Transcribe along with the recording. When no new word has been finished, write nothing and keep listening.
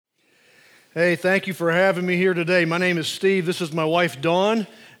Hey, thank you for having me here today. My name is Steve. This is my wife, Dawn,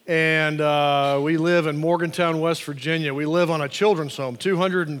 and we live in Morgantown, West Virginia. We live on a children's home,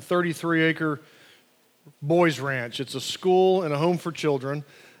 233-acre boys ranch. It's a school and a home for children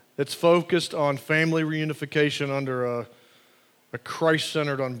that's focused on family reunification under a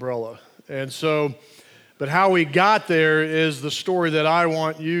Christ-centered umbrella. And so, but how we got there is the story that I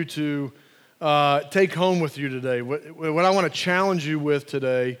want you to take home with you today. What I want to challenge you with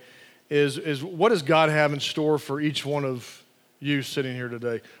today is what does God have in store for each one of you sitting here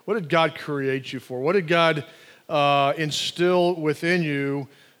today? What did God create you for? What did God instill within you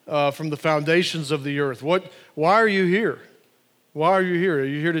from the foundations of the earth? Why are you here? Why are you here? Are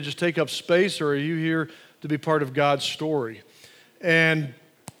you here to just take up space, or are you here to be part of God's story? And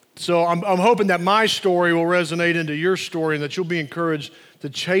so I'm hoping that my story will resonate into your story and that you'll be encouraged to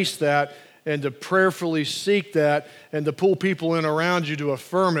chase that and to prayerfully seek that and to pull people in around you to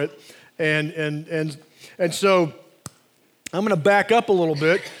affirm it. And so I'm going to back up a little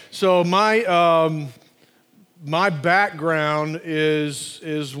bit. So my background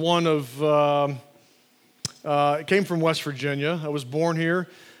is one of it came from West Virginia. I was born here,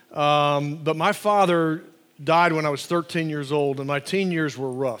 but my father died when I was 13 years old, and my teen years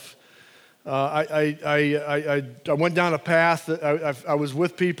were rough. I went down a path that I was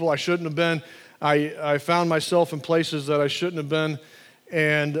with people I shouldn't have been. I found myself in places that I shouldn't have been.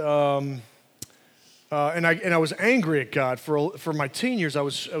 And I was angry at God for my teen years. I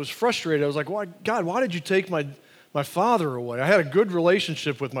was frustrated. I was like, "Why, God? Why did you take my father away?" I had a good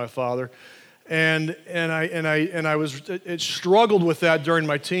relationship with my father, and I struggled with that during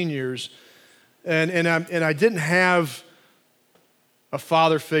my teen years, and I didn't have a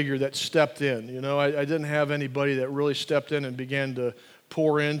father figure that stepped in. You know, I didn't have anybody that really stepped in and began to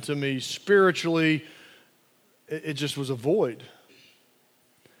pour into me spiritually. It just was a void.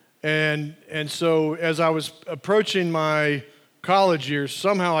 And so as I was approaching my college years,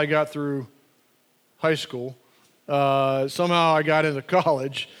 somehow I got through high school. Somehow I got into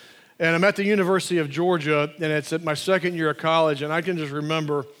college. And I'm at the University of Georgia, and it's at my second year of college, and I can just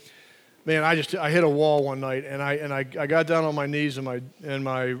remember, man, I hit a wall one night, and I got down on my knees in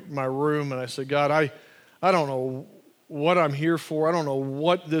my room, and I said, God, I don't know what I'm here for. I don't know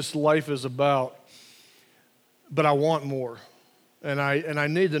what this life is about, but I want more. And I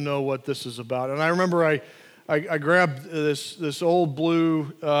need to know what this is about. And I remember I grabbed this old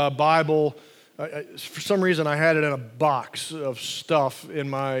blue Bible. For some reason, I had it in a box of stuff in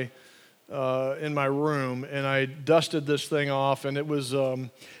my room, and I dusted this thing off. And it was a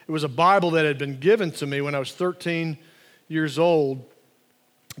Bible that had been given to me when I was 13 years old.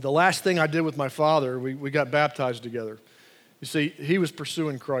 The last thing I did with my father, we got baptized together. You see, he was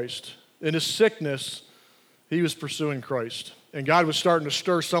pursuing Christ. In his sickness, he was pursuing Christ. And God was starting to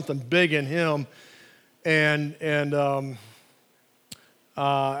stir something big in him. And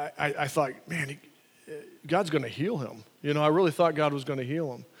I thought, man, God's going to heal him. You know, I really thought God was going to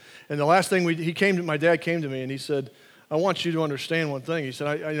heal him. And the last thing my dad came to me and he said, I want you to understand one thing. He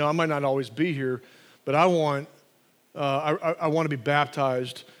said, I might not always be here, but I want to be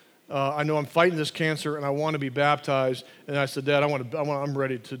baptized. I know I'm fighting this cancer, and I want to be baptized. And I said, Dad, I'm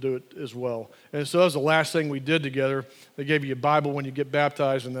ready to do it as well. And so that was the last thing we did together. They gave you a Bible when you get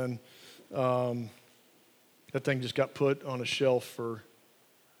baptized, and then that thing just got put on a shelf for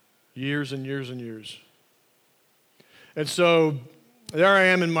years and years and years. And so there I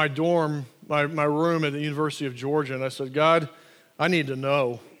am in my dorm, my room at the University of Georgia, and I said, God, I need to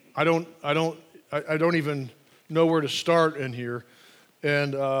know. I don't even know where to start in here.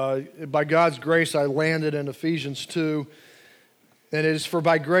 And by God's grace, I landed in Ephesians 2. And it is for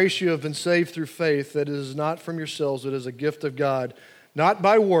by grace you have been saved through faith, that it is not from yourselves, it is a gift of God, not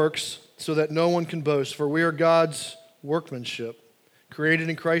by works, so that no one can boast. For we are God's workmanship, created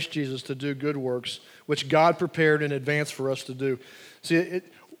in Christ Jesus to do good works, which God prepared in advance for us to do. See,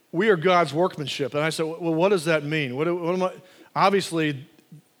 we are God's workmanship. And I said, well, what does that mean? What am I? Obviously,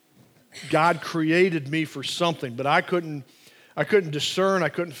 God created me for something, but I couldn't discern, I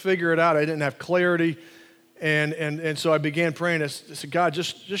couldn't figure it out, I didn't have clarity, and so I began praying. I said, God,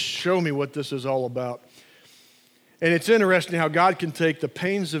 just show me what this is all about. And it's interesting how God can take the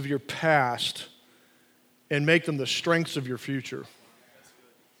pains of your past and make them the strengths of your future.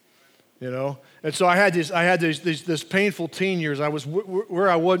 You know? And so I had this painful teen years. I was where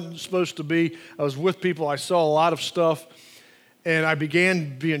I wasn't supposed to be. I was with people. I saw a lot of stuff, and I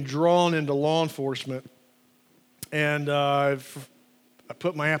began being drawn into law enforcement. And I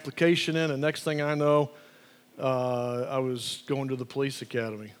put my application in, and next thing I know, I was going to the police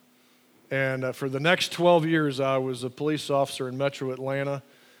academy. And for the next 12 years, I was a police officer in Metro Atlanta.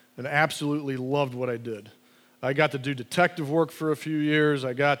 and absolutely loved what I did. I got to do detective work for a few years.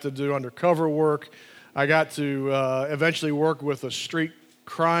 I got to do undercover work. I got to eventually work with a street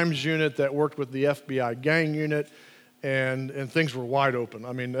crimes unit that worked with the FBI gang unit, and things were wide open.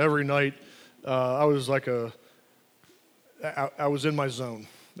 I mean, every night I was I was in my zone.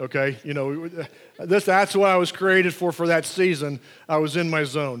 Okay, that's what I was created for that season. I was in my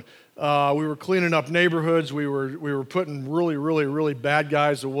zone. We were cleaning up neighborhoods. We were putting really, really, really bad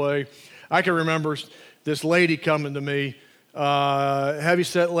guys away. I can remember this lady coming to me,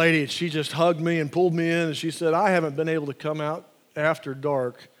 heavy-set lady, and she just hugged me and pulled me in, and she said, "I haven't been able to come out after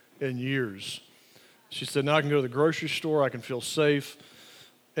dark in years." She said, "Now I can go to the grocery store. I can feel safe."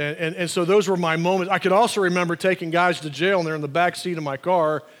 And so those were my moments. I could also remember taking guys to jail, and they're in the back seat of my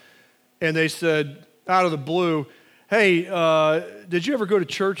car, and they said, out of the blue, "Hey, did you ever go to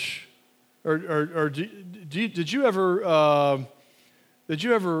church, or did you ever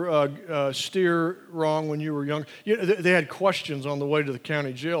steer wrong when you were young?" They had questions on the way to the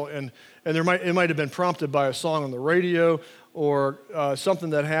county jail, and it might have been prompted by a song on the radio or something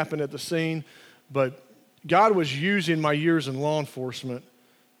that happened at the scene, but God was using my years in law enforcement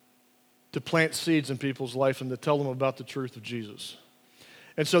to plant seeds in people's life and to tell them about the truth of Jesus.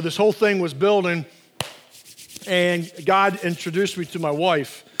 And so this whole thing was building, and God introduced me to my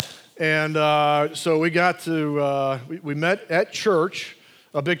wife. And so we got to, we met at church,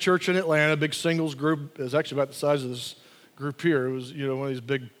 a big church in Atlanta, a big singles group. It was actually about the size of this group here. It was, one of these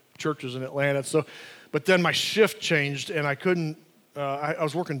big churches in Atlanta. So, but then my shift changed, and I couldn't, I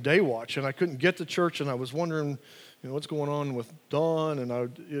was working day watch, and I couldn't get to church, and I was wondering, what's going on with Dawn? And I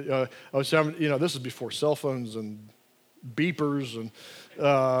was having, this is before cell phones and beepers and,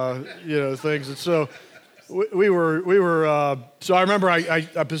 things. And so we were. So I remember I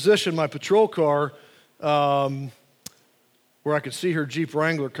positioned my patrol car where I could see her Jeep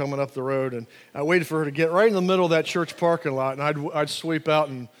Wrangler coming up the road, and I waited for her to get right in the middle of that church parking lot, and I'd sweep out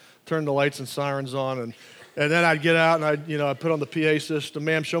and turn the lights and sirens on, and then I'd get out and I'd put on the PA system,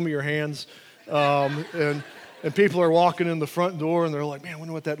 "Ma'am, show me your hands," and people are walking in the front door, and they're like, "Man,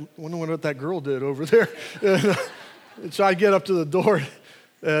 wonder what that girl did over there." And so I get up to the door,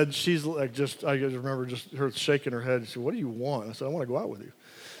 and she's like, I just remember just her shaking her head. She said, "What do you want?" I said, "I want to go out with you."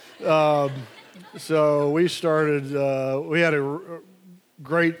 So we started. We had a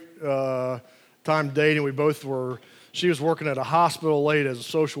great time dating. We both were. She was working at a hospital late as a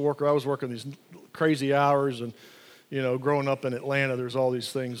social worker. I was working these crazy hours, and growing up in Atlanta, there's all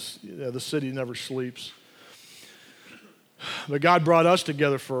these things. The city never sleeps. But God brought us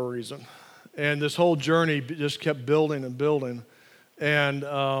together for a reason. And this whole journey just kept building and building. And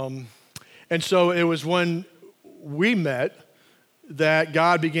so it was when we met that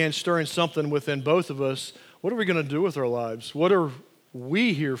God began stirring something within both of us. What are we going to do with our lives? What are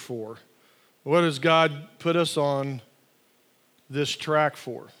we here for? What has God put us on this track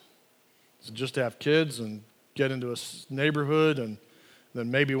for? Is it just to have kids and get into a neighborhood and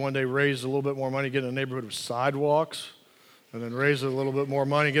then maybe one day raise a little bit more money, get in a neighborhood with sidewalks? And then raise a little bit more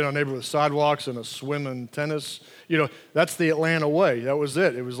money, get on a neighborhood with sidewalks and a swim and tennis. That's the Atlanta way. That was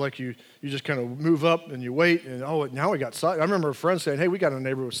it. It was like you just kind of move up and you wait, and now we got sidewalks. I remember a friend saying, "Hey, we got a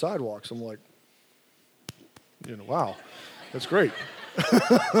neighborhood with sidewalks." I'm like, wow, that's great.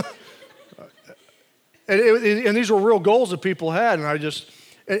 and these were real goals that people had,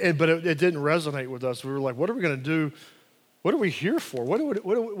 and but it didn't resonate with us. We were like, what are we going to do? What are we here for?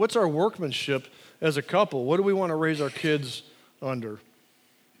 What's our workmanship as a couple? What do we want to raise our kids under?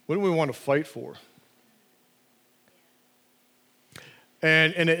 What do we want to fight for?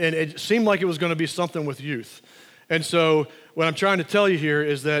 And it seemed like it was going to be something with youth. And so what I'm trying to tell you here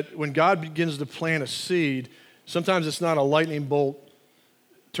is that when God begins to plant a seed, sometimes it's not a lightning bolt,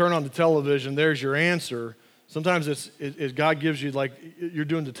 turn on the television, there's your answer. Sometimes it's God gives you, like you're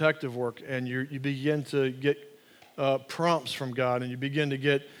doing detective work, and you begin to get prompts from God, and you begin to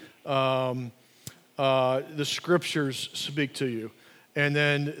get the scriptures speak to you, and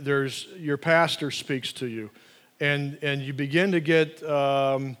then there's your pastor speaks to you, and you begin to get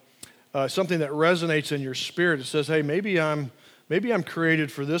something that resonates in your spirit. It says, "Hey, maybe I'm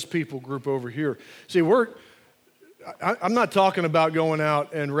created for this people group over here." See, I'm not talking about going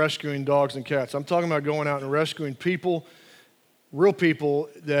out and rescuing dogs and cats. I'm talking about going out and rescuing people. Real people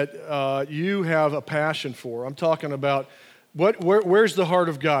that you have a passion for. I'm talking about where's the heart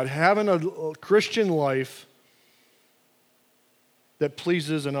of God? Having a Christian life that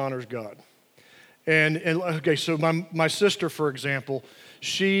pleases and honors God. And okay, so my sister, for example,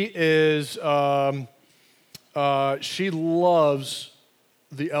 she loves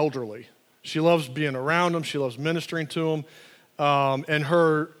the elderly. She loves being around them. She loves ministering to them. And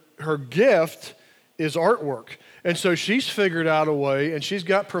her her gift is artwork. And so she's figured out a way, and she's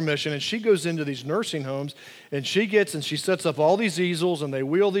got permission, and she goes into these nursing homes, and she sets up all these easels, and they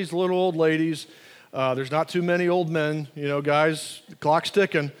wheel these little old ladies. There's not too many old men, guys, the clock's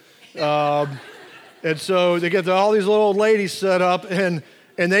ticking. And so they get all these little old ladies set up, and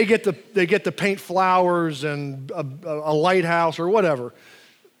they get to paint flowers and a lighthouse or whatever.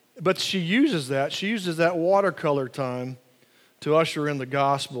 But she uses that watercolor time to usher in the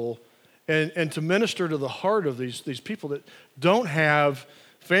gospel and to minister to the heart of these people that don't have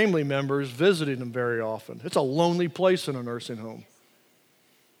family members visiting them very often. It's a lonely place in a nursing home.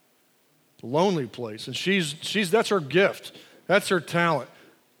 Lonely place. And that's her gift. That's her talent.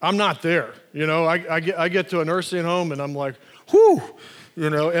 I'm not there. I get to a nursing home and I'm like, whew,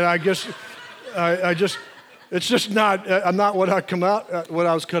 and I guess it's just not, I'm not what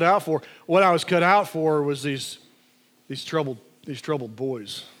I was cut out for. What I was cut out for was these troubled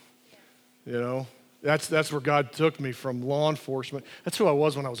boys. That's where God took me from law enforcement. That's who I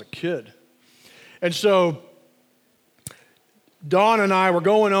was when I was a kid. And so Dawn and I were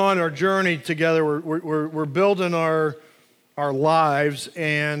going on our journey together. We're building our lives,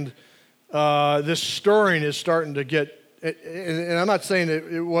 and this stirring is starting to get, and I'm not saying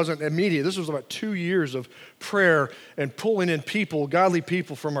it wasn't immediate. This was about 2 years of prayer and pulling in people, godly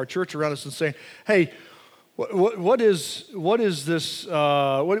people from our church around us and saying, hey, what is this?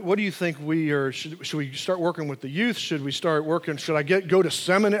 What do you think we are? Should we start working with the youth? Should we start working? Should I go to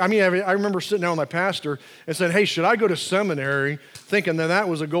seminary? I remember sitting down with my pastor and saying, hey, should I go to seminary? Thinking that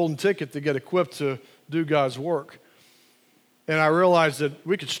was a golden ticket to get equipped to do God's work. And I realized that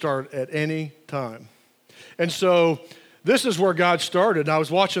we could start at any time. And so this is where God started. And I was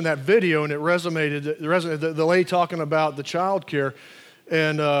watching that video, and it resonated. The lady talking about the child care.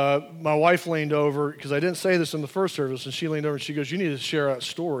 And my wife leaned over, because I didn't say this in the first service, and she leaned over and she goes, you need to share that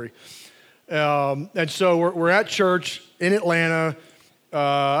story. And so we're at church in Atlanta.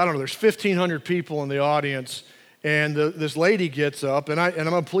 I don't know, there's 1,500 people in the audience. And this lady gets up, and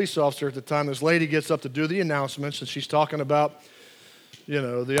I'm a police officer at the time. This lady gets up to do the announcements, and she's talking about,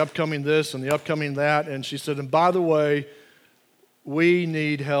 the upcoming this and the upcoming that. And she said, and by the way, we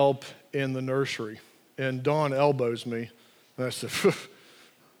need help in the nursery. And Dawn elbows me. And I said,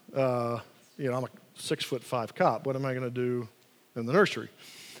 I'm a 6'5" cop. What am I going to do in the nursery?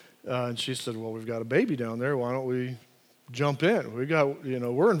 And she said, well, we've got a baby down there. Why don't we jump in? We got,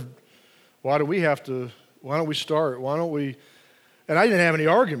 why don't we start? Why don't we? And I didn't have any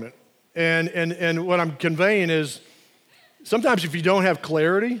argument. And what I'm conveying is, sometimes if you don't have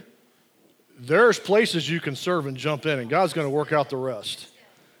clarity, there's places you can serve and jump in, and God's going to work out the rest.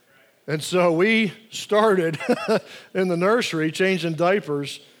 And so we started in the nursery changing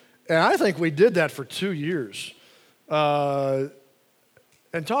diapers, and I think we did that for 2 years. And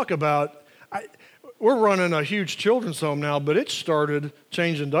talk about, we're running a huge children's home now, but it started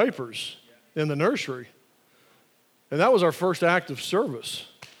changing diapers in the nursery. And that was our first act of service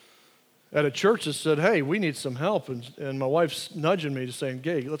at a church that said, hey, we need some help. And my wife's nudging me to saying,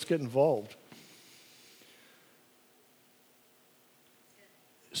 Gay, let's get involved.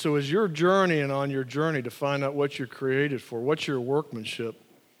 So as you're journeying on your journey to find out what you're created for, what's your workmanship,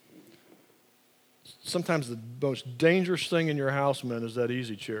 sometimes the most dangerous thing in your house, men, is that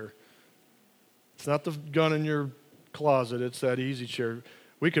easy chair. It's not the gun in your closet, it's that easy chair.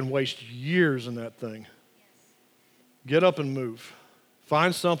 We can waste years in that thing. Get up and move.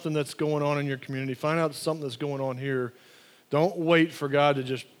 Find something that's going on in your community. Find out something that's going on here. Don't wait for God to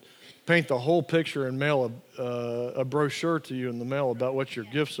just paint the whole picture and mail a brochure to you in the mail about what your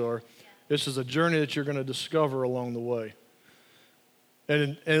gifts are. This is a journey that you're going to discover along the way.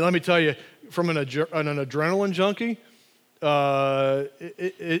 And let me tell you, from an adrenaline junkie,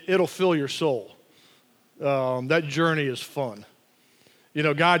 it'll fill your soul. That journey is fun.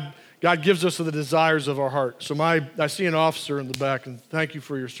 God gives us the desires of our heart. So I see an officer in the back, and thank you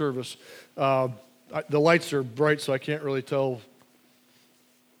for your service. The lights are bright, so I can't really tell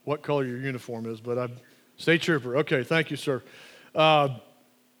what color your uniform is, but I'm state trooper. Okay, thank you, sir.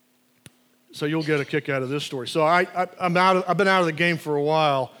 So you'll get a kick out of this story. So I've been out of the game for a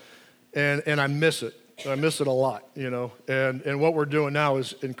while, and I miss it. I miss it a lot, And what we're doing now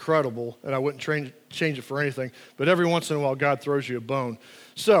is incredible, and I wouldn't change it for anything. But every once in a while, God throws you a bone.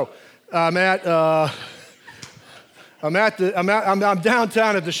 So I'm downtown at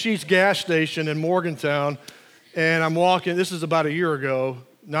the Sheetz gas station in Morgantown, and I'm walking. This is about a year ago,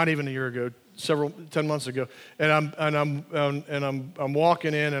 not even a year ago, 10 months ago, and I'm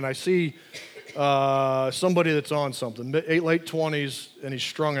walking in, and I see somebody that's on something, late 20s, and he's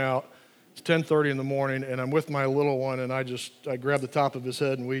strung out, It's 10:30 in the morning, and I'm with my little one, and I grab the top of his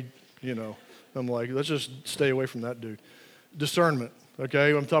head, and I'm like, let's just stay away from that dude. Discernment,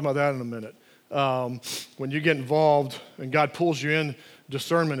 okay? I'm talking about that in a minute. When you get involved and God pulls you in,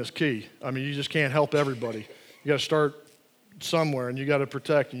 discernment is key. I mean, you just can't help everybody. You got to start somewhere, and you got to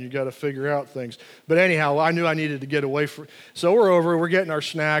protect, and you got to figure out things. But anyhow, I knew I needed to get away from. So we're getting our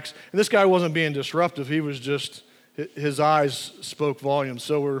snacks, and this guy wasn't being disruptive. He was just, his eyes spoke volumes.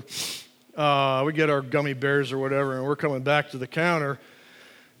 So we get our gummy bears or whatever, and we're coming back to the counter,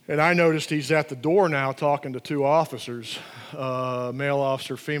 and I noticed he's at the door now talking to two officers, male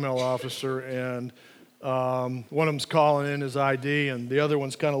officer, female officer, and one of them's calling in his ID, and the other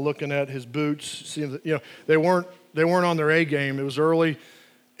one's kind of looking at his boots. Seeing that, they weren't on their A game. It was early,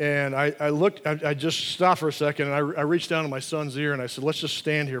 and I just stopped for a second, and I reached down to my son's ear, and I said, let's just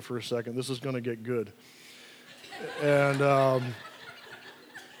stand here for a second. This is going to get good. And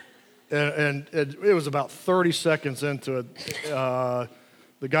it was about 30 seconds into it.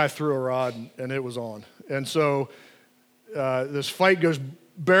 The guy threw a rod, and it was on. And so this fight goes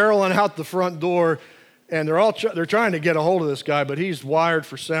barreling out the front door, and they're trying to get a hold of this guy, but he's wired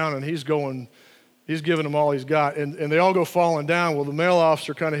for sound, and he's giving them all he's got. And they all go falling down. Well, the male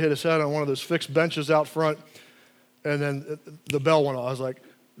officer kind of hit his head on one of those fixed benches out front, and then the bell went off. I was like,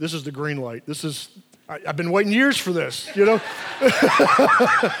 this is the green light. I've been waiting years for this,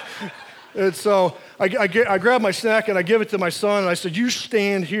 And so I grab my snack and I give it to my son, and I said, you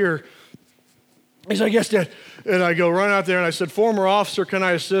stand here. He said, yes, Dad. And I go run out there, and I said, former officer, can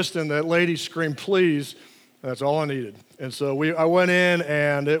I assist? And that lady screamed, please. That's all I needed. And so I went in,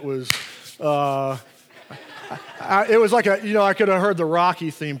 and it was it was like I could have heard the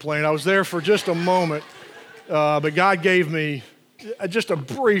Rocky theme playing. I was there for just a moment, but God gave me just a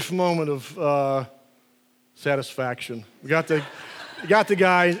brief moment of satisfaction. We got the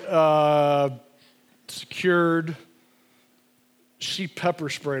guy secured. She pepper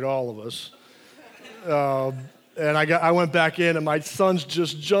sprayed all of us. And I went back in, and my son's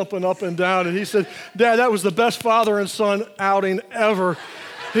just jumping up and down, and he said, Dad, that was the best father and son outing ever.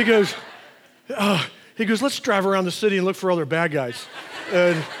 He goes, let's drive around the city and look for other bad guys.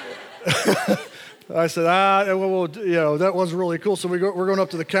 And I said, well, that was really cool. So we're going up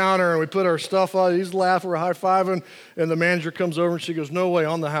to the counter, and we put our stuff on. He's laughing, we're high-fiving, and the manager comes over, and she goes, no way,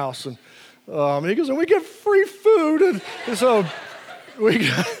 on the house. And he goes, and we get free food. And so we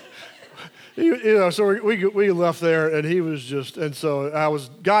got, so we left there, and he was just, and so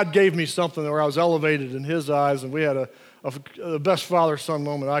God gave me something where I was elevated in his eyes, and we had the best father-son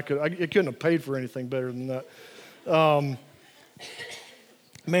moment it couldn't have paid for anything better than that.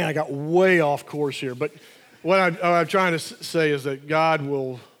 Man, I got way off course here, but what I'm trying to say is that God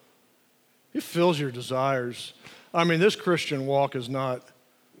He fills your desires. I mean, this Christian walk is not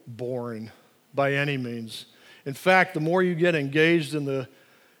boring by any means. In fact, the more you get engaged in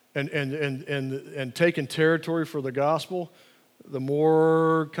and taking territory for the gospel, the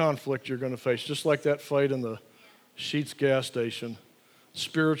more conflict you're going to face. Just like that fight in the Sheetz gas station.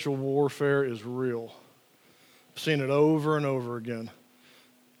 Spiritual warfare is real. I've seen it over and over again.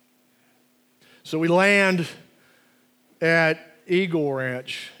 So we land at Eagle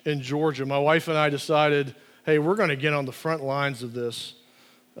Ranch in Georgia. My wife and I decided, hey, we're going to get on the front lines of this.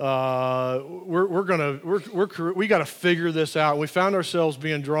 We got to figure this out. We found ourselves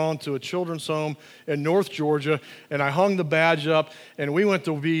being drawn to a children's home in North Georgia, and I hung the badge up, and we went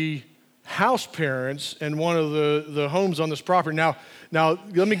to be house parents in one of the homes on this property. Now,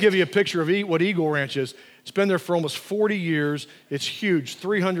 let me give you a picture of what Eagle Ranch is. It's been there for almost 40 years. It's huge,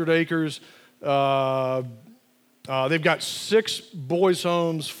 300 acres. They've got 6 boys'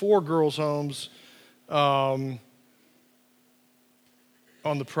 homes, 4 girls' homes on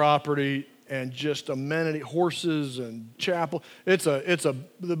the property, and just amenity, horses and chapel. It's one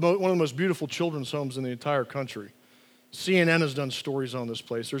of the most beautiful children's homes in the entire country. CNN has done stories on this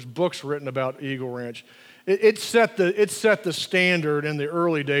place. There's books written about Eagle Ranch. It set the standard in the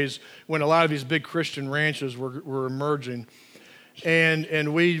early days when a lot of these big Christian ranches were emerging.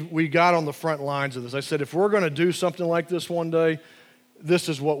 And we got on the front lines of this. I said, if we're going to do something like this one day, this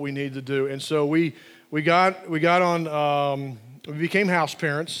is what we need to do. And so we became house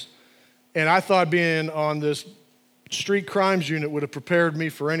parents, and I thought being on this street crimes unit would have prepared me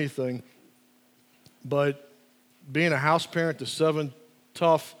for anything. But being a house parent to 7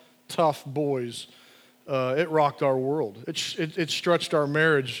 tough boys, it rocked our world. It stretched our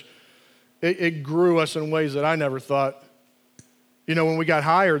marriage. It grew us in ways that I never thought. When we got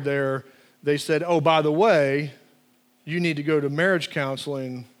hired there, they said, oh, by the way, you need to go to marriage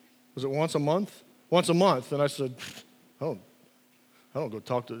counseling. Was it once a month? Once a month. And I said, oh, I don't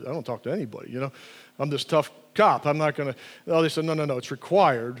talk to anybody, I'm this tough cop. I'm not going to. Oh, they said, no, it's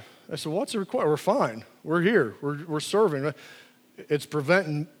required. I said, what's it required? We're fine. We're here. We're serving. It's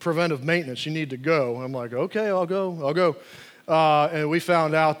preventive maintenance. You need to go. I'm like, okay, I'll go. And we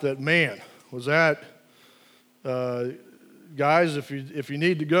found out that, man, was that, guys, if you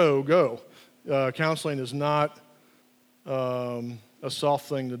need to go. Counseling is not a soft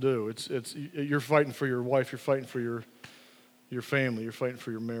thing to do. You're fighting for your wife. You're fighting for your family. You're fighting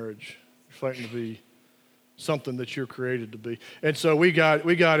for your marriage. You're fighting to be something that you're created to be. And so we got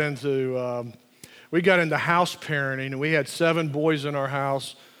into house parenting, and we had 7 boys in our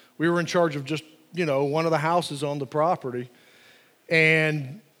house. We were in charge of just one of the houses on the property,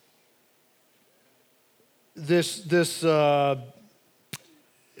 and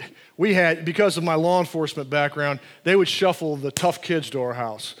we had, because of my law enforcement background, they would shuffle the tough kids to our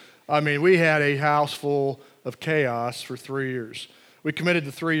house. I mean, we had a house full of chaos for 3 years. We committed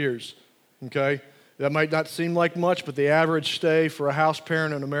to 3 years, okay? That might not seem like much, but the average stay for a house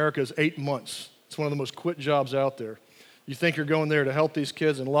parent in America is 8 months. It's one of the most quit jobs out there. You think you're going there to help these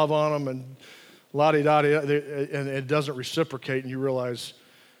kids and love on them and la-di-da-di, and it doesn't reciprocate, and you realize,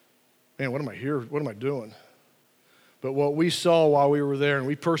 man, what am I here? What am I doing? But what we saw while we were there, and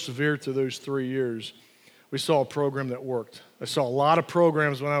we persevered through those 3 years, we saw a program that worked. I saw a lot of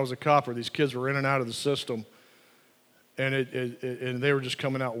programs when I was a cop where these kids were in and out of the system, and and they were just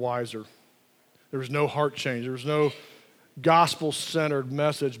coming out wiser. There was no heart change. There was no gospel-centered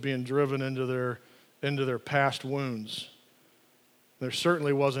message being driven into their past wounds. There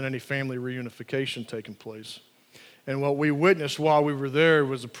certainly wasn't any family reunification taking place. And what we witnessed while we were there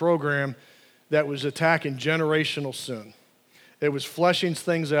was a program that was attacking generational sin. It was fleshing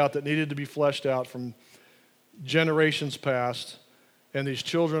things out that needed to be fleshed out from generations past, and these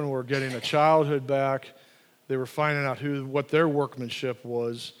children were getting a childhood back. They were finding out what their workmanship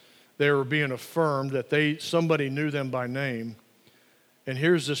was. They were being affirmed that somebody knew them by name. And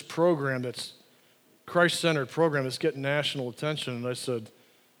here's this program that's Christ-centered program that's getting national attention. And I said,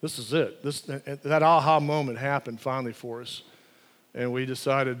 this is it. That aha moment happened finally for us. And we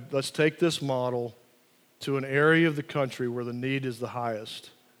decided, let's take this model to an area of the country where the need is the highest.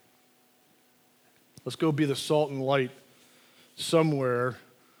 Let's go be the salt and light somewhere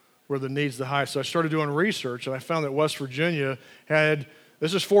where the need's the highest. So I started doing research, and I found that West Virginia had,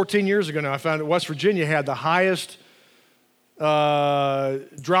 this is 14 years ago now, I found that West Virginia had the highest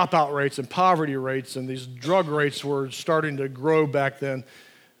dropout rates and poverty rates, and these drug rates were starting to grow back then.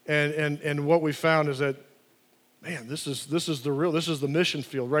 And what we found is that, man, this is the mission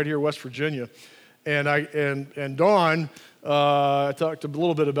field right here, West Virginia. And Dawn, I talked a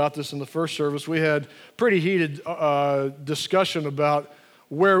little bit about this in the first service. We had pretty heated discussion about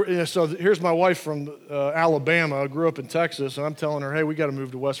where. So here's my wife from Alabama. I grew up in Texas, and I'm telling her, hey, we got to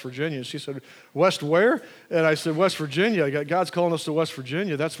move to West Virginia. And she said, West where? And I said, West Virginia. God's calling us to West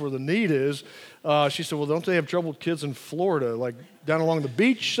Virginia. That's where the need is. She said, well, don't they have trouble with kids in Florida, like down along the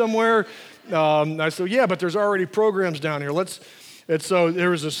beach somewhere? I said, yeah, but there's already programs down here. And so there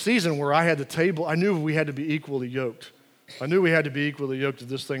was a season where I knew we had to be equally yoked. I knew we had to be equally yoked if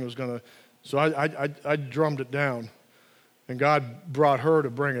this thing was going to, so I drummed it down. And God brought her to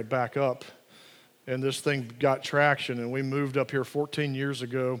bring it back up. And this thing got traction, and we moved up here 14 years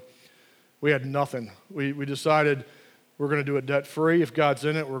ago. We had nothing. We decided we're going to do it debt-free. If God's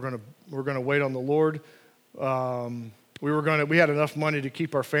in it, we're going to wait on the Lord. We had enough money to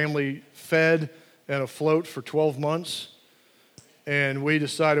keep our family fed and afloat for 12 months. And we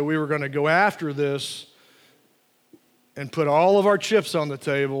decided we were going to go after this and put all of our chips on the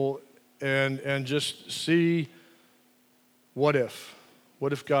table and just see what if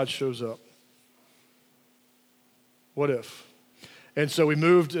God shows up? What if? And so we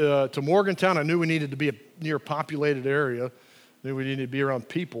moved to Morgantown. I knew we needed to be near a populated area. I knew we needed to be around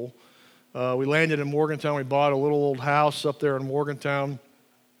people. We landed in Morgantown. We bought a little old house up there in Morgantown.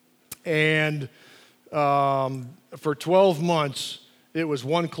 And for 12 months, it was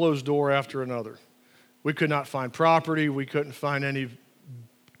one closed door after another. We could not find property. We couldn't find any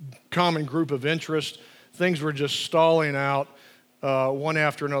common group of interest. Things were just stalling out one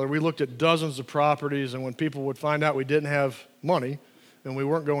after another. We looked at dozens of properties, and when people would find out we didn't have money and we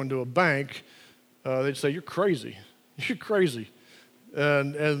weren't going to a bank, they'd say, you're crazy. You're crazy.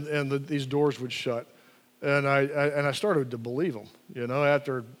 And these doors would shut. And I started to believe them.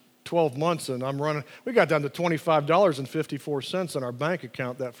 After 12 months, and we got down to $25.54 in our bank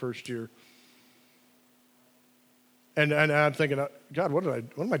account that first year. And I'm thinking, God, what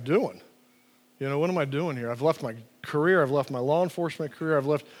am I doing? What am I doing here? I've left my career. I've left my law enforcement career. I've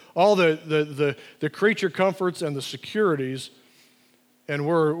left all the creature comforts and the securities, and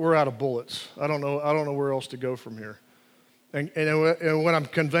we're out of bullets. I don't know where else to go from here. And what I'm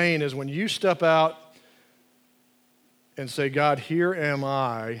conveying is when you step out and say, God, here am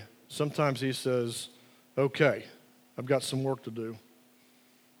I, sometimes he says, okay, I've got some work to do.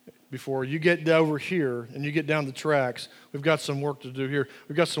 Before you get over here and you get down the tracks, we've got some work to do here.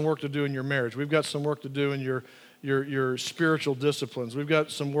 We've got some work to do in your marriage. We've got some work to do in your spiritual disciplines. We've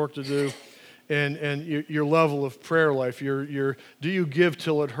got some work to do in your level of prayer life. Do you give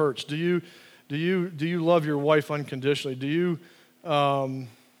till it hurts? Do you love your wife unconditionally? Are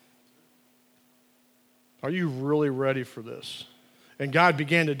you really ready for this? And God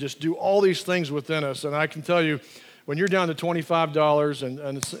began to just do all these things within us. And I can tell you, when you're down to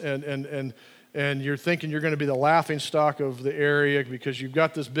 $25 and you're thinking you're going to be the laughing stock of the area because you've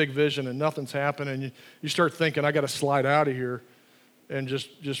got this big vision and nothing's happening, and you start thinking, I got to slide out of here and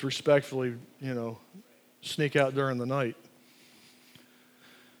just respectfully, sneak out during the night.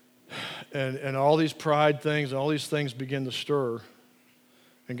 And all these pride things and all these things begin to stir.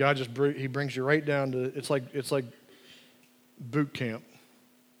 And God he brings you right down to, it's like boot camp.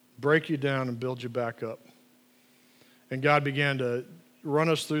 Break you down and build you back up. And God began to run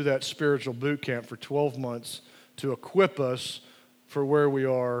us through that spiritual boot camp for 12 months to equip us for where we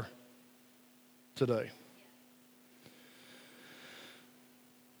are today.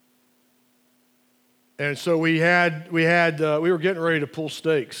 And so we were getting ready to pull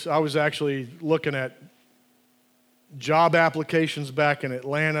stakes. I was actually looking at job applications back in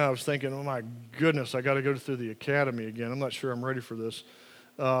Atlanta. I was thinking, oh my goodness, I got to go through the academy again. I'm not sure I'm ready for this.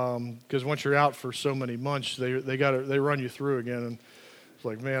 Because once you're out for so many months, they run you through again, and it's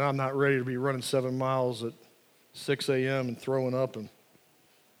like, man, I'm not ready to be running 7 miles at 6 a.m. and throwing up. And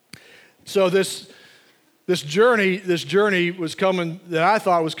so this journey was coming that I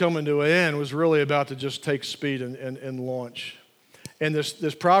thought was coming to an end was really about to just take speed and launch. And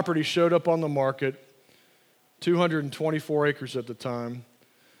this property showed up on the market, 224 acres at the time.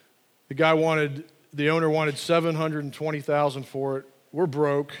 The owner wanted $720,000 for it. We're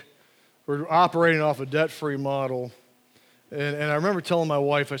broke. We're operating off a debt-free model. And I remember telling my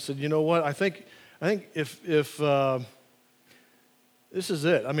wife, I said, you know what, I think if this is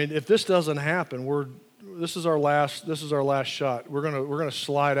it. I mean, if this doesn't happen, this is our last shot. We're gonna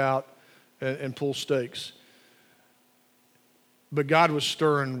slide out and pull stakes. But God was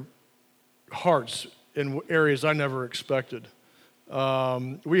stirring hearts in areas I never expected.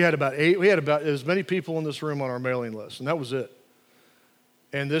 We had about as many people in this room on our mailing list, and that was it.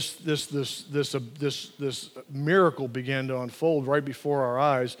 And this miracle began to unfold right before our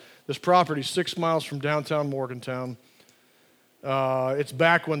eyes. This property 6 miles from downtown Morgantown. It's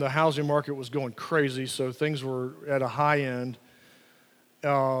back when the housing market was going crazy, so things were at a high end.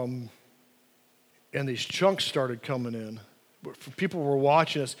 And these chunks started coming in. People were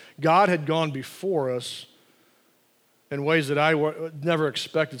watching us. God had gone before us in ways that I never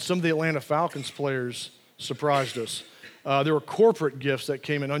expected. Some of the Atlanta Falcons players surprised us. There were corporate gifts that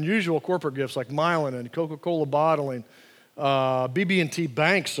came in, unusual corporate gifts like Mylan and Coca-Cola bottling. BB&T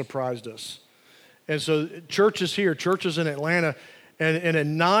Bank surprised us. And so churches here, churches in Atlanta, and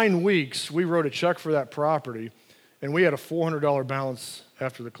in 9 weeks, we wrote a check for that property, and we had a $400 balance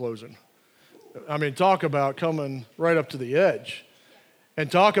after the closing. I mean, talk about coming right up to the edge.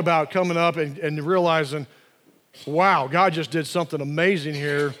 And talk about coming up and realizing, wow, God just did something amazing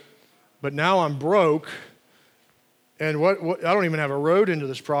here, but now I'm broke. And what I don't even have a road into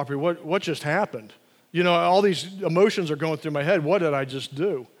this property. What just happened? All these emotions are going through my head. What did I just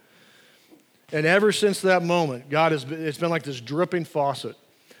do? And ever since that moment, it's been like this dripping faucet.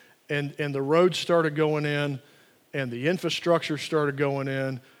 And the roads started going in, and the infrastructure started going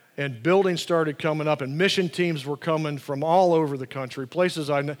in, and buildings started coming up, and mission teams were coming from all over the country. Places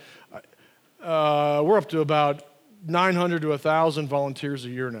we're up to about 900 to 1,000 volunteers a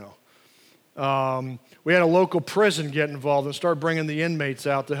year now. We had a local prison get involved and start bringing the inmates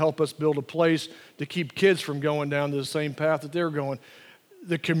out to help us build a place to keep kids from going down to the same path that they're going.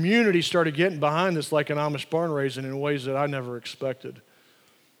 The community started getting behind this like an Amish barn raising in ways that I never expected.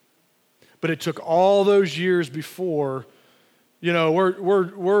 But it took all those years before, we're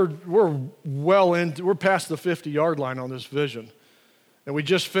past the 50-yard line on this vision. And we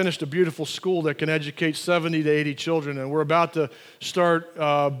just finished a beautiful school that can educate 70 to 80 children, and we're about to start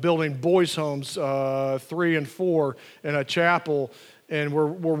building boys' homes, 3 and 4, and a chapel, and we're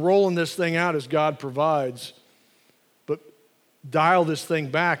rolling this thing out as God provides. But dial this thing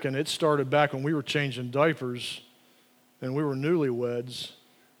back, and it started back when we were changing diapers, and we were newlyweds,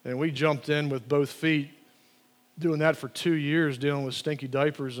 and we jumped in with both feet, doing that for 2 years, dealing with stinky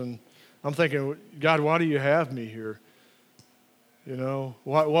diapers, and I'm thinking, God, why do you have me here? You know,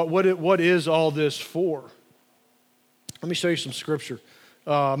 what is all this for? Let me show you some scripture.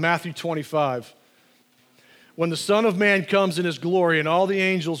 Matthew 25. When the Son of Man comes in his glory and all the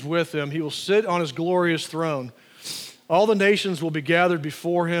angels with him, he will sit on his glorious throne. All the nations will be gathered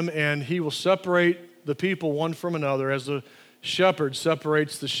before him, and he will separate the people one from another as the shepherd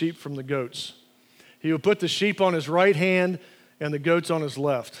separates the sheep from the goats. He will put the sheep on his right hand and the goats on his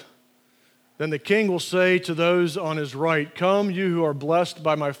left. Then the king will say to those on his right, "Come, you who are blessed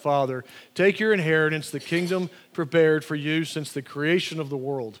by my Father, take your inheritance, the kingdom prepared for you since the creation of the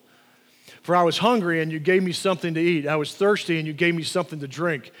world. For I was hungry, and you gave me something to eat. I was thirsty, and you gave me something to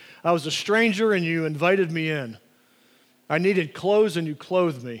drink. I was a stranger, and you invited me in. I needed clothes, and you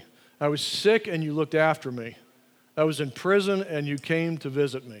clothed me. I was sick, and you looked after me. I was in prison, and you came to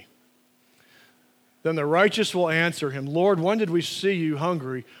visit me." Then the righteous will answer him, "Lord, when did we see you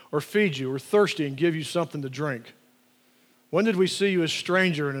hungry, or feed you, or thirsty, and give you something to drink? When did we see you a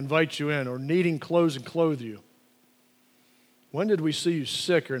stranger and invite you in, or needing clothes and clothe you? When did we see you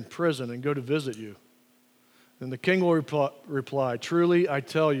sick or in prison and go to visit you?" And the king will reply, "Truly, I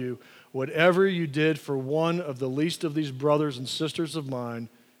tell you, whatever you did for one of the least of these brothers and sisters of mine,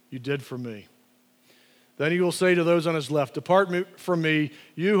 you did for me." Then he will say to those on his left, "Depart from me,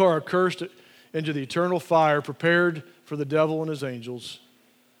 you who are accursed, into the eternal fire prepared for the devil and his angels.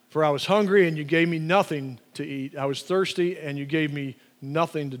 For I was hungry, and you gave me nothing to eat. I was thirsty, and you gave me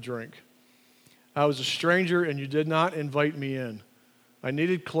nothing to drink. I was a stranger, and you did not invite me in. I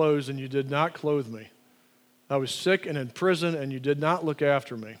needed clothes, and you did not clothe me. I was sick and in prison, and you did not look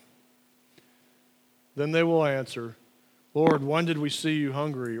after me." Then they will answer, "Lord, when did we see you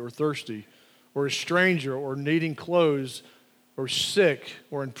hungry or thirsty, or a stranger, or needing clothes, or sick,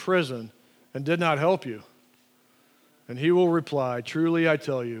 or in prison, and did not help you?" And he will reply, "Truly I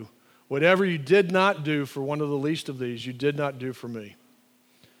tell you, whatever you did not do for one of the least of these, you did not do for me."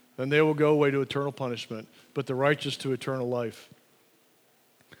 Then they will go away to eternal punishment, but the righteous to eternal life.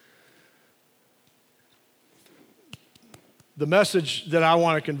 The message that I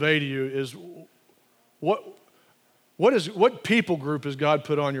want to convey to you is what people group has God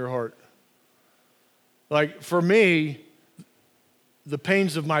put on your heart? Like, for me, the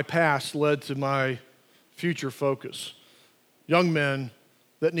pains of my past led to my future focus. Young men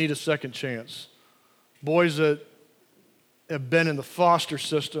that need a second chance. Boys that have been in the foster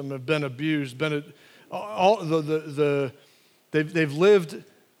system, have been abused, they've lived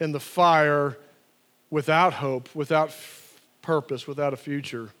in the fire without hope, without purpose, without a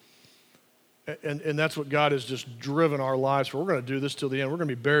future. And that's what God has just driven our lives for. We're going to do this till the end. We're going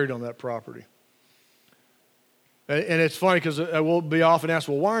to be buried on that property. And it's funny because I will be often asked,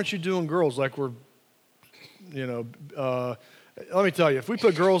 "Well, why aren't you doing girls like we're, let me tell you, if we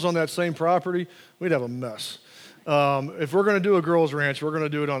put girls on that same property, we'd have a mess. If we're going to do a girls' ranch, we're going to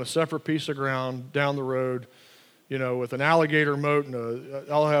do it on a separate piece of ground down the road, with an alligator moat, and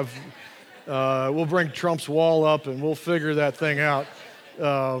we'll bring Trump's wall up, and we'll figure that thing out.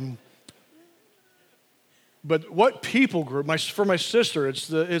 But what people group? For my sister, it's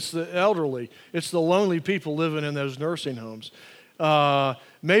the elderly, it's the lonely people living in those nursing homes.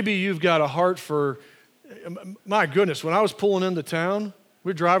 Maybe you've got a heart for. My goodness, when I was pulling into town,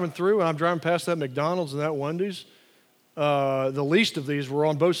 we're driving through, and I'm driving past that McDonald's and that Wendy's. The least of these were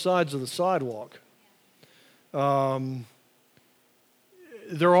on both sides of the sidewalk.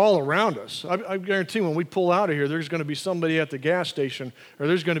 They're all around us. I guarantee when we pull out of here, there's going to be somebody at the gas station, or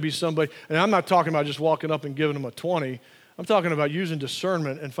there's going to be somebody, and I'm not talking about just walking up and giving them a 20. I'm talking about using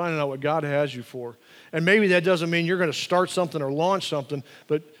discernment and finding out what God has you for. And maybe that doesn't mean you're going to start something or launch something,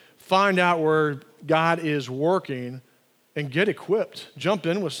 but find out where God is working and get equipped. Jump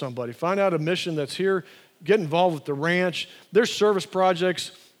in with somebody. Find out a mission that's here. Get involved with the ranch. There's service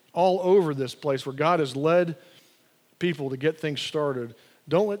projects all over this place where God has led people to get things started.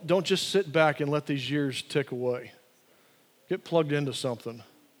 Don't just sit back and let these years tick away. Get plugged into something.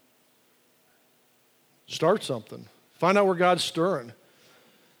 Start something. Find out where God's stirring.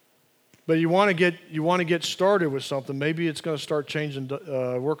 But you want to get started with something. Maybe it's going to start changing,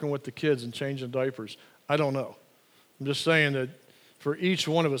 working with the kids and changing diapers. I don't know. I'm just saying that for each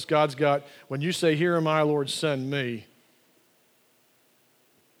one of us, God's got, when you say, "Here am I, Lord, send me,"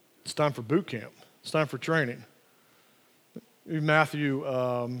 it's time for boot camp. It's time for training. Matthew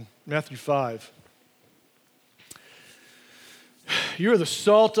 5. "You are the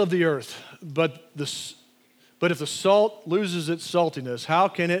salt of the earth, but if the salt loses its saltiness, how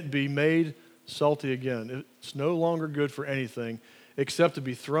can it be made salty again? It's no longer good for anything except to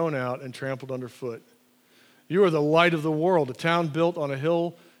be thrown out and trampled underfoot. You are the light of the world. A town built on a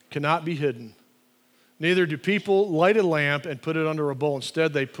hill cannot be hidden. Neither do people light a lamp and put it under a bowl.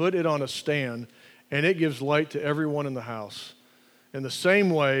 Instead, they put it on a stand, and it gives light to everyone in the house. In the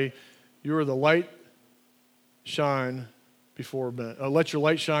same way, you are the light shine before men. Let your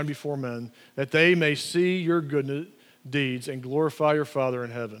light shine before men, that they may see your good deeds and glorify your Father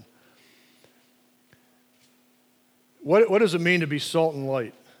in heaven. What does it mean to be salt and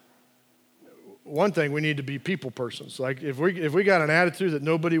light? One thing, we need to be people persons. Like if we got an attitude that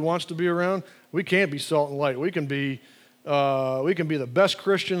nobody wants to be around, we can't be salt and light. We can be the best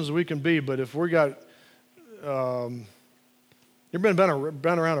Christians we can be, but if we got you've been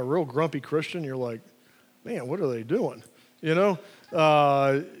around a real grumpy Christian, you're like, man, what are they doing? You know,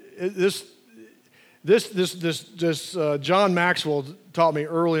 this John Maxwell taught me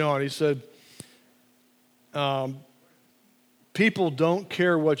early on. He said, people don't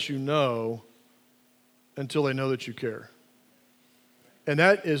care what you know until they know that you care. And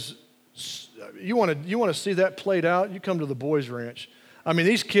that is, you want to see that played out, you come to the boys' ranch. I mean,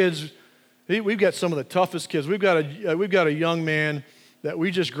 these kids, we've got some of the toughest kids. We've got a young man that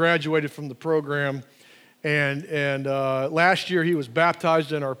we just graduated from the program, and last year he was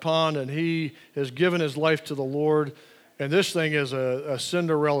baptized in our pond, and he has given his life to the Lord. And this thing is a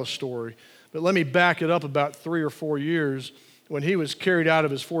Cinderella story. But let me back it up about 3 or 4 years when he was carried out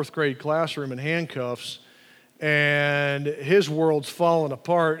of his 4th grade classroom in handcuffs, and his world's falling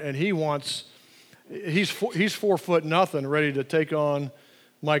apart, and he's 4 foot nothing, ready to take on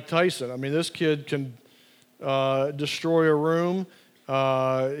Mike Tyson. I mean, this kid can destroy a room.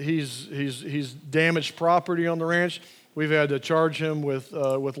 He's damaged property on the ranch. We've had to charge him with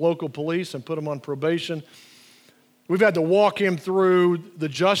local police and put him on probation. We've had to walk him through the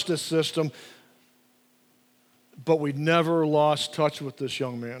justice system, but we never lost touch with this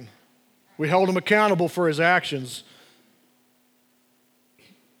young man. We held him accountable for his actions,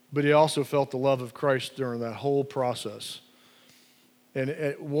 but he also felt the love of Christ during that whole process. And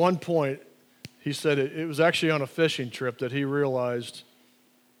at one point, he said it was actually on a fishing trip that he realized,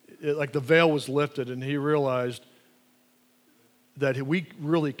 like the veil was lifted, and he realized that we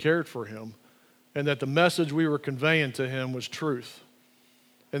really cared for him and that the message we were conveying to him was truth.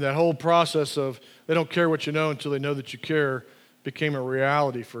 And that whole process of they don't care what you know until they know that you care became a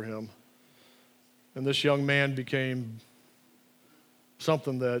reality for him. And this young man became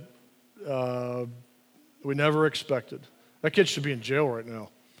something that we never expected. That kid should be in jail right now.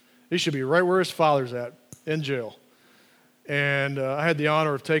 He should be right where his father's at, in jail. And I had the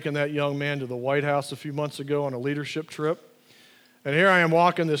honor of taking that young man to the White House a few months ago on a leadership trip. And here I am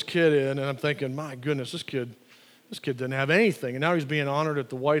walking this kid in, and I'm thinking, my goodness, this kid didn't have anything, and now he's being honored at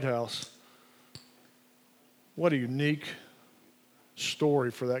the White House. What a unique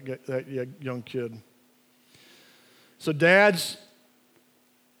story for that young kid. So dads,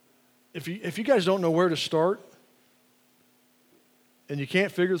 if you guys don't know where to start and you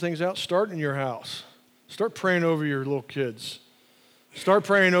can't figure things out, start in your house. Start praying over your little kids. Start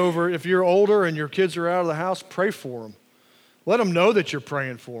praying over, if you're older and your kids are out of the house, pray for them. Let them know that you're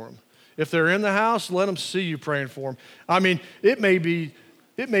praying for them. If they're in the house, let them see you praying for them. I mean, it may be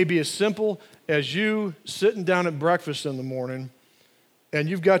as simple as you sitting down at breakfast in the morning and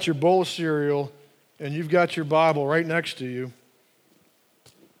you've got your bowl of cereal and you've got your Bible right next to you,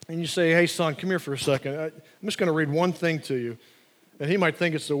 and you say, hey, son, come here for a second. I'm just going to read one thing to you. And he might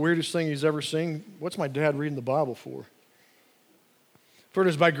think it's the weirdest thing he's ever seen. What's my dad reading the Bible for? For it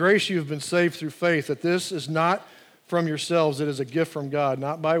is by grace you have been saved through faith, that this is not from yourselves, it is a gift from God,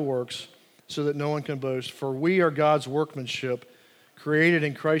 not by works, so that no one can boast. For we are God's workmanship, created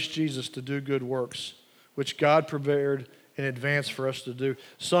in Christ Jesus to do good works, which God prepared in advance for us to do.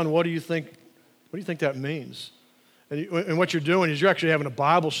 Son, what do you think that means? And what you're doing is you're actually having a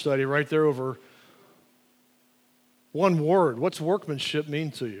Bible study right there over one word. What's workmanship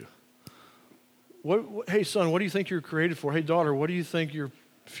mean to you? Hey, son, what do you think you're created for? Hey, daughter, what do you think your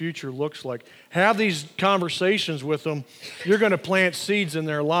future looks like? Have these conversations with them. You're going to plant seeds in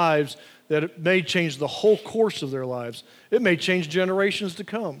their lives that it may change the whole course of their lives. It may change generations to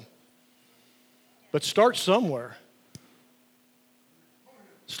come. But start somewhere.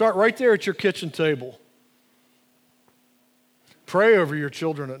 Start right there at your kitchen table. Pray over your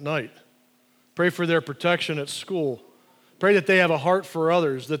children at night. Pray for their protection at school. Pray that they have a heart for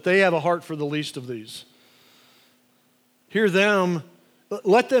others, that they have a heart for the least of these. Hear them.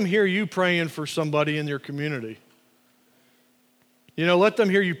 Let them hear you praying for somebody in their community. You know, let them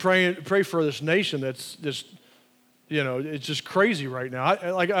hear you pray for this nation that's just, it's just crazy right now.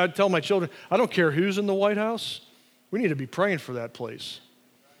 I tell my children, I don't care who's in the White House. We need to be praying for that place.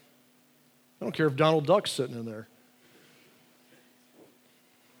 I don't care if Donald Duck's sitting in there.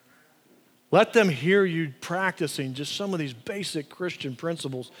 Let them hear you practicing just some of these basic Christian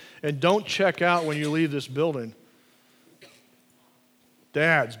principles, and don't check out when you leave this building.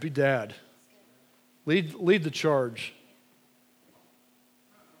 Dads, be dad. Lead the charge.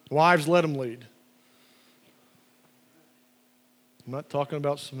 Wives, let them lead. I'm not talking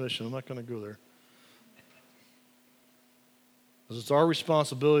about submission. I'm not going to go there. Because it's our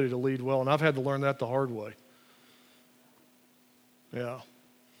responsibility to lead well, and I've had to learn that the hard way. Yeah.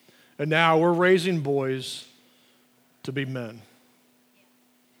 And now we're raising boys to be men.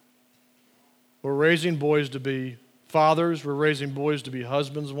 We're raising boys to be fathers. We're raising boys to be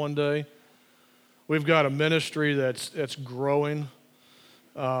husbands one day. We've got a ministry that's growing.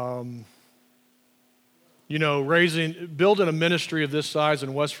 Building a ministry of this size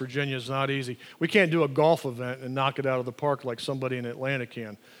in West Virginia is not easy. We can't do a golf event and knock it out of the park like somebody in Atlanta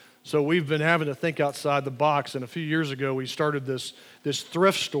can. So we've been having to think outside the box, and a few years ago we started this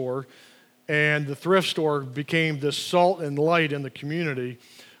thrift store, and the thrift store became this salt and light in the community,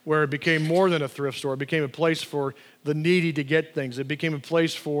 where it became more than a thrift store. It became a place for the needy to get things. It became a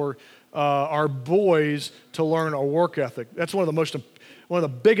place for our boys to learn a work ethic. That's one of the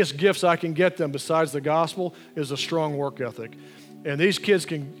biggest gifts I can get them besides the gospel is a strong work ethic. And these kids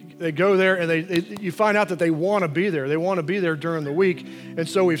they go there and you find out that they want to be there. They want to be there during the week. And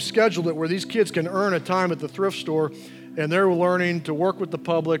so we've scheduled it where these kids can earn a time at the thrift store, and they're learning to work with the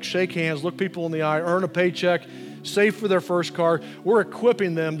public, shake hands, look people in the eye, earn a paycheck, save for their first car. We're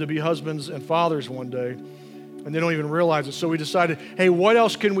equipping them to be husbands and fathers one day, and they don't even realize it. So we decided, hey, what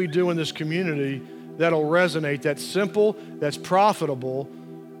else can we do in this community that'll resonate, that's simple, that's profitable,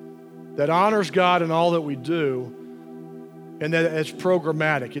 that honors God in all that we do, and that it's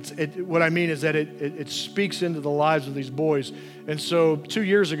programmatic. What I mean is that it speaks into the lives of these boys. And so 2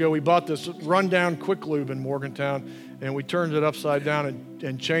 years ago, we bought this rundown Quick Lube in Morgantown, and we turned it upside down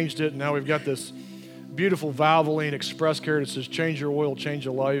and changed it. And now we've got this beautiful Valvoline Express Care that says, change your oil, change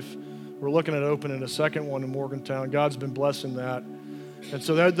your life. We're looking at opening a second one in Morgantown. God's been blessing that. And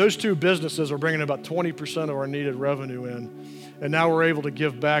so those two businesses are bringing about 20% of our needed revenue in. And now we're able to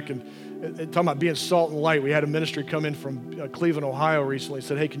give back. And talking about being salt and light, we had a ministry come in from Cleveland, Ohio recently,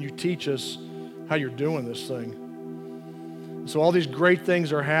 said, hey, can you teach us how you're doing this thing? So all these great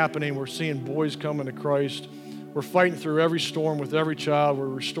things are happening. We're seeing boys coming to Christ. We're fighting through every storm with every child. We're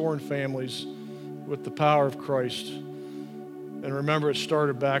restoring families with the power of Christ. And remember, it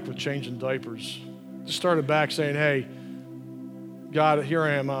started back with changing diapers. It started back saying, hey, God, here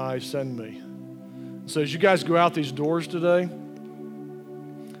I am, send me. So as you guys go out these doors today,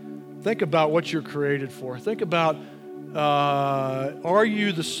 think about what you're created for. Think about, are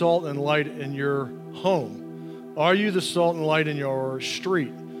you the salt and light in your home? Are you the salt and light in your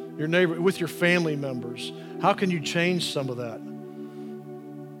street, your neighbor, with your family members? How can you change some of that?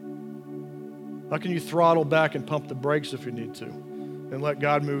 How can you throttle back and pump the brakes if you need to and let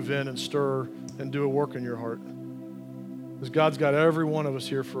God move in and stir and do a work in your heart? Because God's got every one of us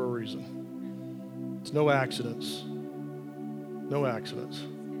here for a reason. It's no accidents. No accidents.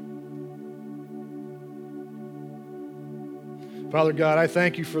 Father God, I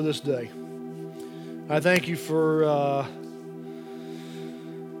thank you for this day. I thank you for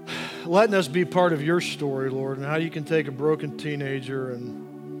letting us be part of your story, Lord, and how you can take a broken teenager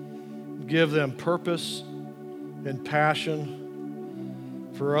and give them purpose and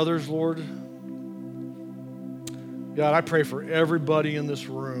passion for others, Lord. God, I pray for everybody in this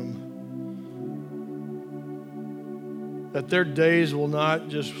room that their days will not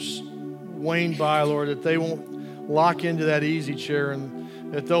just wane by, Lord, that they won't lock into that easy chair,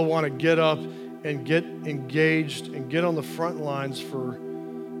 and that they'll want to get up and get engaged and get on the front lines for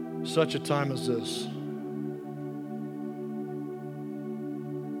such a time as this.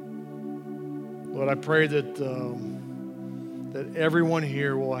 Lord, I pray that that everyone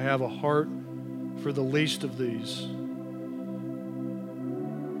here will have a heart for the least of these,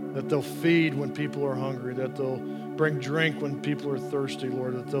 that they'll feed when people are hungry, that they'll bring drink when people are thirsty,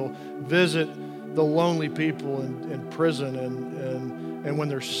 Lord, that they'll visit the lonely people in prison and when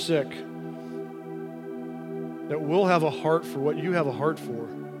they're sick, that we'll have a heart for what you have a heart for.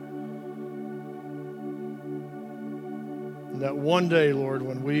 And that one day, Lord,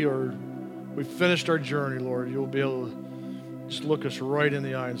 when we've finished our journey, Lord, you'll be able to just look us right in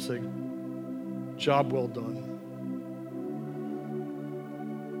the eye and say, job well done.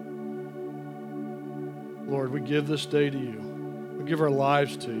 Lord, we give this day to you. We give our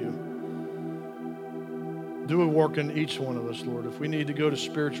lives to you. Do a work in each one of us, Lord. If we need to go to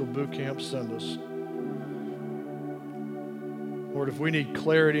spiritual boot camp, send us. Lord, if we need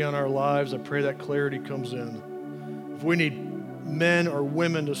clarity on our lives, I pray that clarity comes in. If we need men or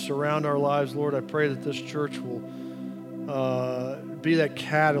women to surround our lives, Lord, I pray that this church will be that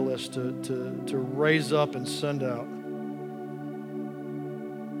catalyst to raise up and send out.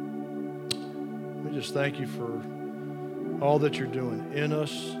 We just thank you for all that you're doing in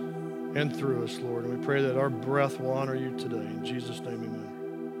us and through us, Lord. And we pray that our breath will honor you today. In Jesus' name, amen.